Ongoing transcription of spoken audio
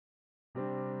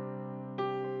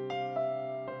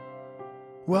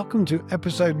Welcome to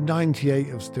episode 98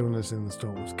 of Stillness in the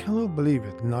Storms. Cannot believe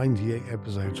it, 98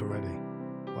 episodes already.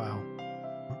 Wow.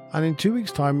 And in 2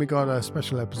 weeks' time, we got a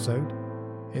special episode.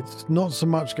 It's not so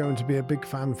much going to be a big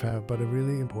fanfare, but a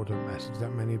really important message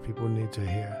that many people need to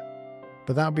hear.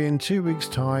 But that'll be in 2 weeks'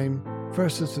 time,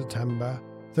 1st of September,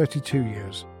 32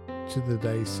 years to the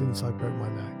day since I broke my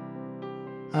neck.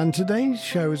 And today's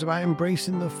show is about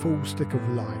embracing the full stick of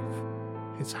life.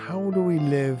 It's how do we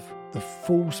live the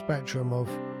full spectrum of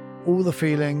all the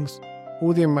feelings,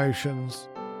 all the emotions,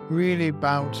 really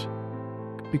about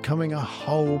becoming a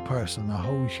whole person, a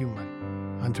whole human,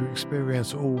 and to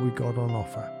experience all we got on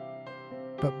offer.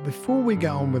 But before we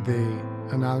get on with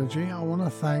the analogy, I want to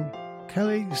thank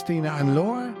Kelly, Stina, and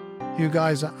Laura. You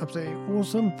guys are absolutely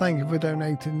awesome. Thank you for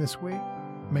donating this week.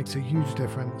 It makes a huge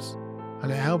difference. And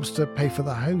it helps to pay for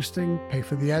the hosting, pay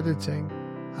for the editing,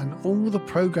 and all the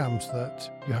programs that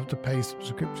you have to pay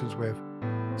subscriptions with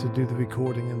to do the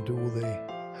recording and do all the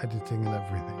editing and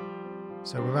everything.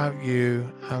 So without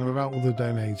you and without all the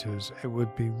donators, it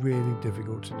would be really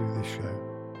difficult to do this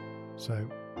show. So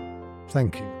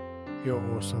thank you.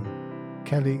 You're awesome.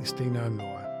 Kelly, Stina, and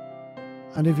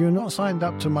Laura. And if you're not signed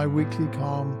up to my weekly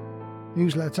Calm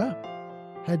newsletter,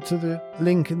 head to the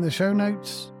link in the show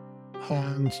notes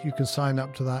and you can sign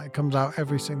up to that. It comes out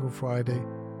every single Friday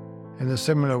in a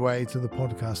similar way to the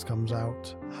podcast comes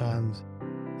out. And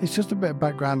it's just a bit of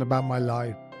background about my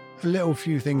life. A little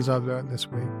few things I've learned this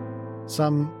week.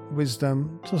 Some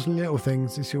wisdom, just little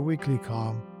things. It's your weekly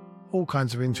Calm. All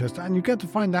kinds of interest. And you get to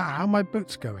find out how my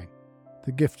book's going.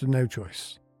 The Gift of No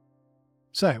Choice.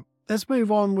 So let's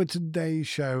move on with today's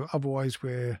show. Otherwise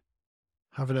we're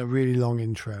having a really long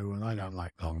intro. And I don't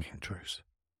like long intros.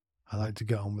 I like to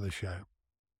get on with the show.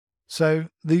 So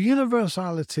the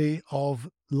universality of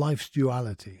life's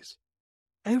dualities.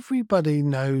 Everybody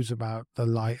knows about the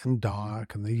light and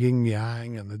dark and the yin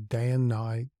yang and the day and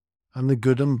night and the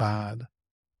good and bad.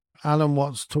 Alan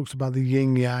Watts talks about the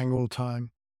yin yang all the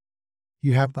time.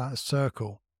 You have that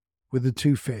circle with the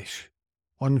two fish.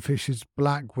 One fish is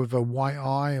black with a white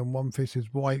eye and one fish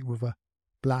is white with a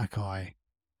black eye.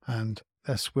 And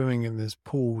they're swimming in this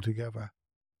pool together.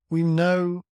 We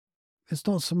know it's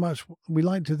not so much, we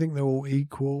like to think they're all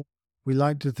equal. We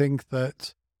like to think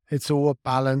that it's all a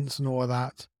balance and all of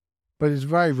that. But it's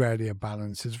very rarely a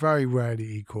balance. It's very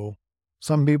rarely equal.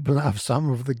 Some people have some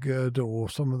of the good or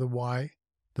some of the white,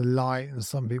 the light, and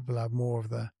some people have more of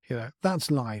the, that's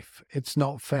life. It's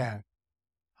not fair.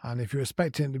 And if you're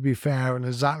expecting it to be fair and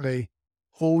exactly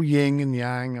all yin and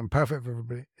yang and perfect for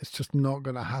everybody, it's just not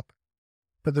going to happen.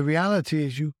 But the reality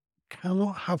is you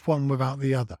cannot have one without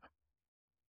the other.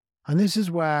 And this is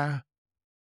where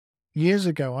years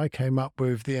ago I came up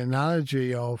with the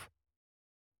analogy of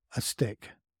a stick.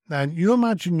 Now, you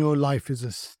imagine your life is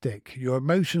a stick. Your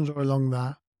emotions are along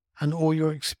that, and all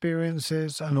your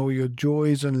experiences and all your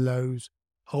joys and lows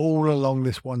are all along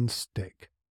this one stick.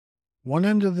 One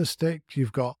end of the stick,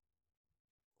 you've got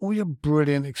all your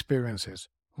brilliant experiences.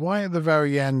 Right at the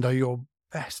very end are your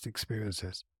best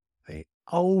experiences, the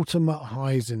ultimate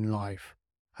highs in life.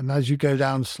 And as you go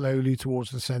down slowly towards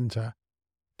the center,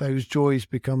 those joys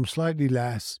become slightly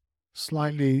less,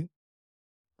 slightly,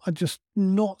 are just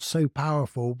not so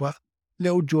powerful, but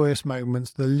little joyous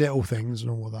moments, the little things and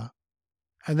all that.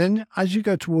 And then as you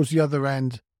go towards the other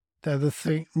end, they're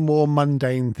the more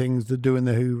mundane things, the doing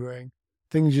the hoovering,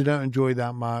 things you don't enjoy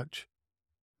that much,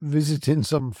 visiting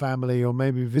some family or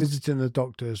maybe visiting the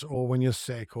doctors or when you're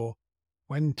sick or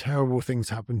when terrible things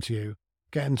happen to you.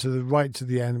 Getting to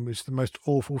the end, which the most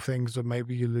awful things are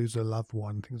maybe you lose a loved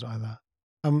one, things like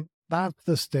that. That's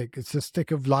the stick. It's the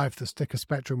stick of life, the stick of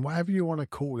spectrum, whatever you want to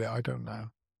call it, I don't know.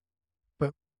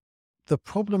 But the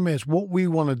problem is what we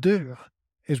want to do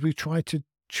is we try to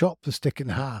chop the stick in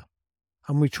half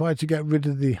and we try to get rid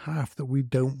of the half that we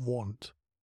don't want.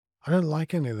 I don't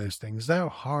like any of those things. They're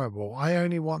horrible. I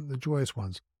only want the joyous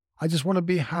ones. I just want to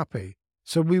be happy.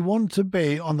 So we want to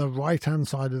be on the right-hand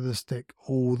side of the stick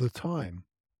all the time.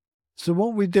 So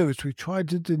what we do is we try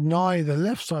to deny the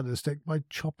left side of the stick by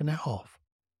chopping it off.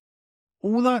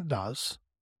 All that does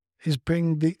is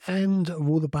bring the end of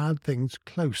all the bad things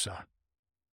closer.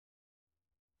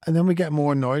 And then we get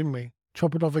more annoyed and we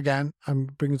chop it off again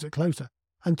and brings it closer.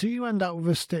 Until you end up with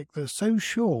a stick that's so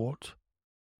short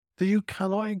that you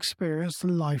cannot experience the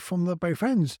life from the both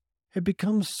ends. It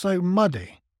becomes so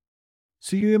muddy.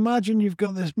 So you imagine you've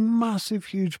got this massive,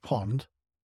 huge pond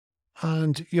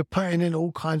and you're putting in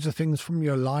all kinds of things from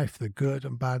your life, the good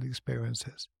and bad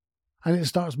experiences. And it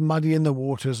starts muddying the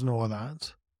waters and all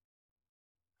that.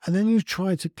 And then you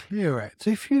try to clear it.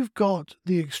 If you've got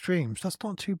the extremes, that's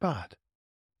not too bad.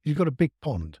 You've got a big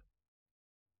pond.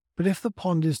 But if the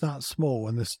pond is that small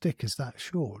and the stick is that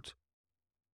short,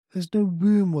 there's no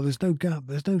room or there's no gap,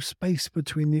 there's no space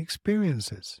between the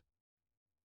experiences.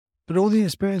 But all the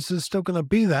experiences are still going to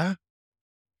be there.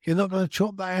 You're not going to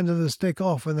chop that end of the stick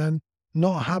off and then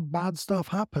not have bad stuff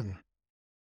happen.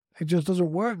 It just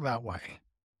doesn't work that way.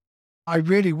 I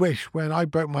really wish when I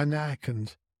broke my neck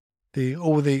and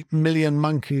all the million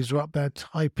monkeys were up there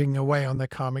typing away on their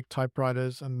karmic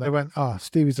typewriters and they went,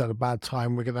 Stevie's had a bad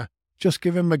time. We're going to just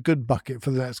give him a good bucket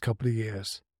for the next couple of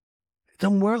years. It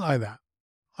doesn't work like that.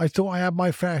 I thought I had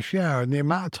my fair share, and the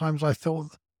amount of times I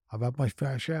thought I've had my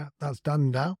fair share, that's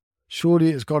done now. Surely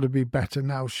it's got to be better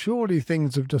now. Surely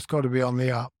things have just got to be on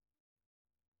the up.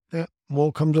 Yeah,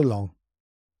 more comes along.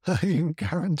 You can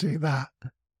guarantee that.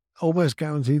 Almost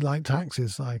guaranteed like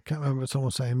taxes. I can't remember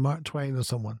someone saying, Mark Twain or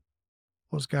someone.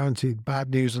 Was guaranteed bad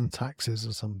news and taxes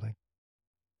or something.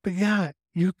 But yeah,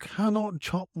 you cannot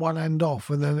chop one end off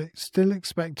and then still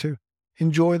expect to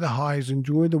enjoy the highs,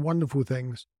 enjoy the wonderful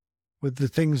things with the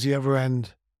things the other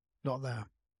end not there.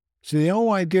 So the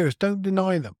whole idea is don't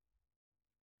deny them.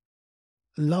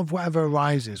 Love whatever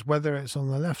arises, whether it's on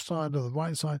the left side or the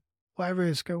right side, whatever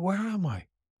it is, go, where am I?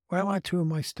 Where am I to in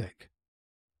my stick?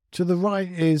 To the right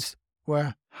is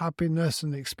where happiness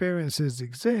and experiences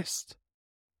exist.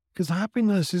 Because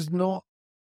happiness is not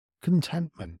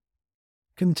contentment.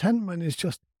 Contentment is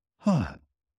just,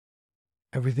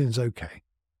 everything's okay.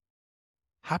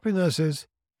 Happiness is,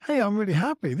 hey, I'm really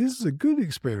happy. This is a good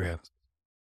experience.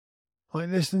 Like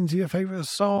listening to your favorite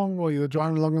song, or you're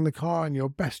driving along in the car and your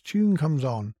best tune comes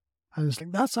on. And it's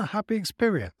like, that's a happy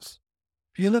experience.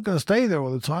 You're not going to stay there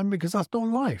all the time because that's not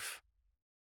life.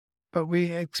 But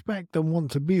we expect and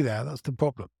want to be there. That's the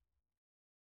problem.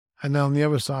 And then on the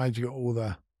other side, you got all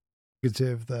the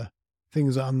negative, the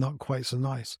things that are not quite so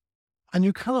nice. And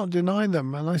you cannot deny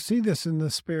them. And I see this in the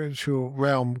spiritual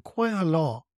realm quite a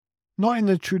lot. Not in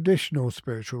the traditional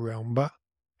spiritual realm, but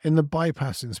in the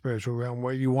bypassing spiritual realm,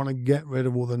 where you want to get rid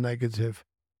of all the negative,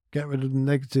 get rid of the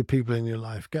negative people in your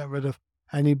life, get rid of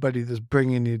anybody that's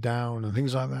bringing you down and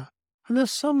things like that. And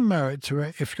there's some merit to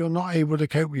it if you're not able to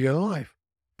cope with your life.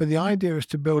 But the idea is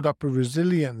to build up a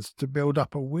resilience, to build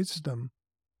up a wisdom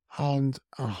and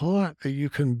a heart that you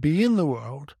can be in the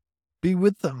world, be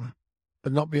with them,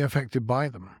 but not be affected by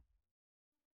them.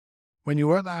 When you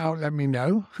work that out, let me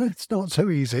know. It's not so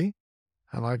easy.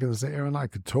 And I can sit here and I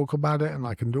could talk about it and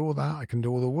I can do all that. I can do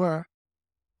all the work.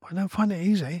 But I don't find it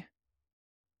easy. I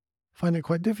find it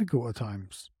quite difficult at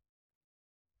times.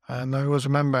 And I always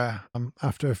remember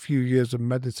after a few years of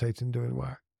meditating, doing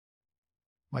work,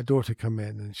 my daughter come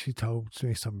in and she told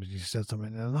me something. She said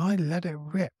something and I let it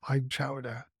rip. I shouted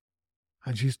at her.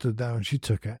 And she stood there and she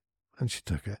took it. And she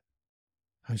took it.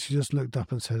 And she just looked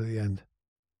up and said at the end,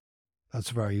 "That's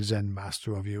very Zen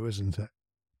master of you, isn't it?"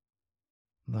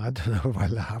 And I don't know if I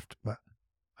laughed, but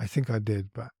I think I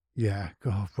did. But yeah,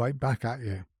 God, right back at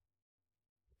you.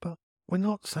 But we're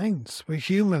not saints. We're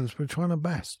humans. We're trying our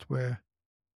best. We're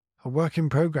a work in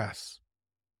progress.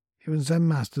 Even Zen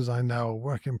masters I know are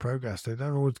work in progress. They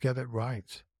don't always get it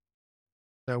right.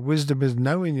 Their wisdom is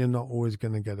knowing you're not always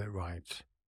going to get it right.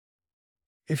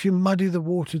 If you muddy the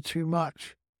water too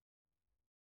much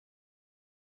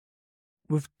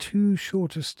with too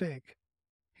short a stick,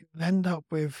 you'll end up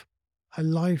with a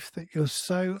life that you're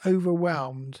so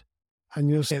overwhelmed and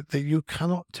you're sick that you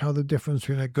cannot tell the difference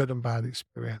between a good and bad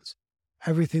experience.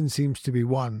 Everything seems to be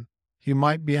one. You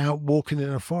might be out walking in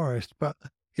a forest, but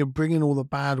you're bringing all the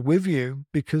bad with you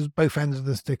because both ends of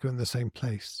the stick are in the same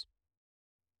place.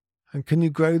 And can you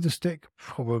grow the stick?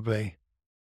 Probably.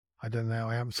 I don't know.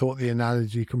 I haven't thought the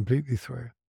analogy completely through.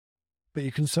 But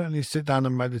you can certainly sit down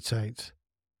and meditate.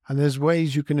 And there's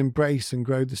ways you can embrace and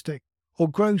grow the stick or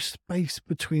grow space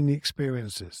between the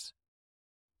experiences.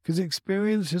 Because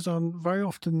experiences are very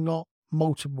often not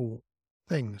multiple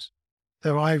things.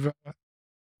 They're either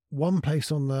one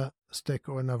place on the stick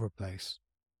or another place.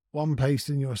 One place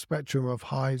in your spectrum of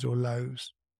highs or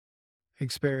lows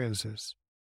experiences.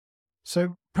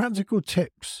 So practical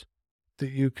tips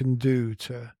that you can do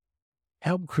to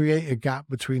help create a gap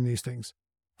between these things.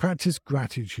 Practice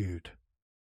gratitude.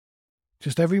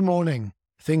 Just every morning,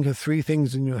 think of 3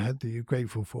 things in your head that you're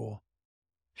grateful for.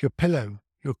 Your pillow,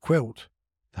 your quilt,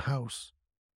 the house.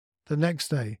 The next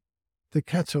day, the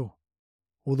kettle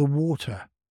or the water,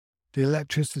 the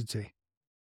electricity.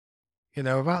 You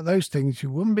know, without those things,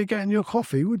 you wouldn't be getting your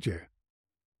coffee, would you?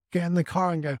 Get in the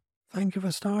car and go, thank you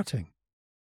for starting.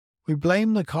 We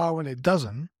blame the car when it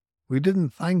doesn't. We didn't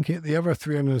thank it the other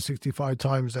 365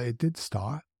 times that it did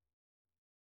start.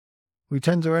 We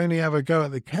tend to only ever go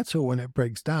at the kettle when it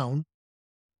breaks down.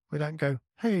 We don't go,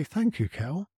 hey, thank you,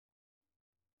 Kel.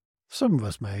 Some of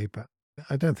us may, but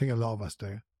I don't think a lot of us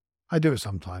do. I do it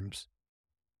sometimes.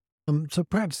 So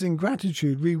practicing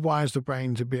gratitude rewires the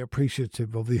brain to be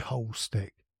appreciative of the whole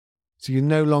stick. So you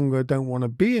no longer don't want to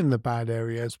be in the bad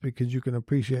areas because you can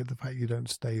appreciate the fact you don't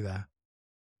stay there.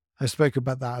 I spoke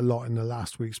about that a lot in the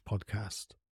last week's podcast.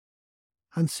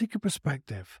 And seek a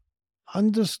perspective.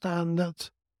 Understand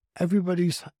that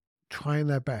everybody's trying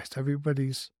their best.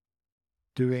 Everybody's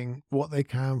doing what they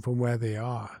can from where they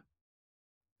are.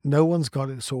 No one's got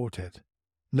it sorted.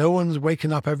 No one's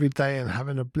waking up every day and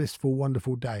having a blissful,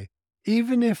 wonderful day,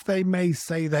 even if they may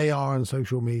say they are on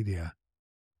social media.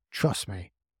 Trust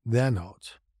me, they're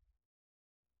not.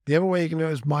 The other way you can do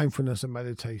it is mindfulness and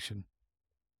meditation.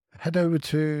 Head over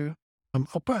to,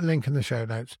 I'll put a link in the show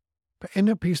notes, but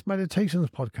Inner Peace Meditations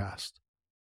podcast.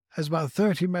 There's about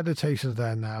 30 meditations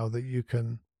there now that you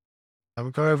can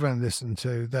go over and listen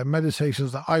to. They're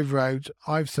meditations that I've wrote,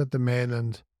 I've said them in,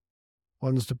 and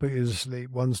one's to put you to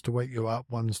sleep, one's to wake you up,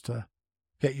 one's to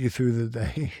get you through the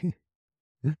day.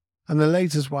 And the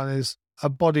latest one is a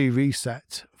body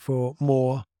reset for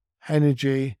more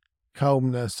energy,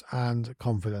 calmness, and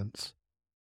confidence.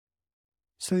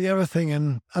 So the other thing,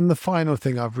 and the final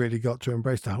thing I've really got to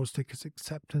embrace the whole stick is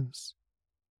acceptance.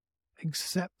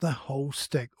 Accept the whole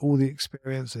stick, all the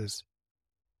experiences.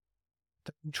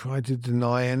 Don't try to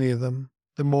deny any of them.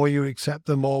 The more you accept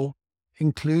them all,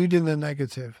 including the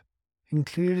negative,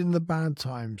 including the bad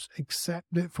times,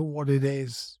 accept it for what it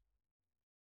is.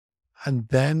 And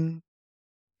then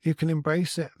you can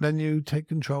embrace it. Then you take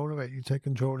control of it. You take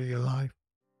control of your life.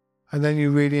 And then you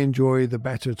really enjoy the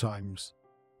better times.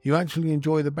 You actually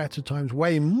enjoy the better times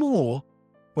way more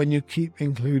when you keep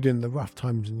including the rough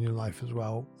times in your life as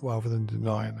well, rather than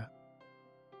denying it.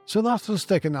 So that's the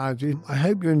stick analogy. I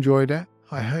hope you enjoyed it.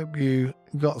 I hope you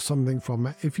got something from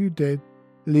it. If you did,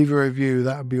 leave a review.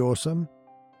 That would be awesome.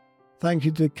 Thank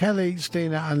you to Kelly,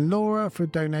 Stina, and Laura for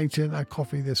donating a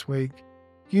coffee this week.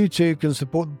 You too can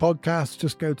support the podcast.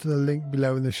 Just go to the link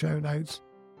below in the show notes.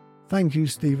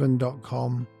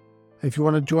 ThankYouStephen.com. If you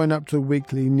want to join up to the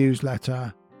weekly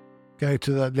newsletter, go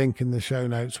to the link in the show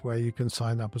notes where you can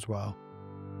sign up as well.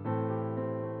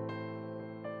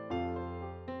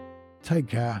 Take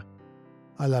care.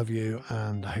 I love you,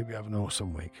 and I hope you have an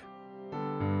awesome week.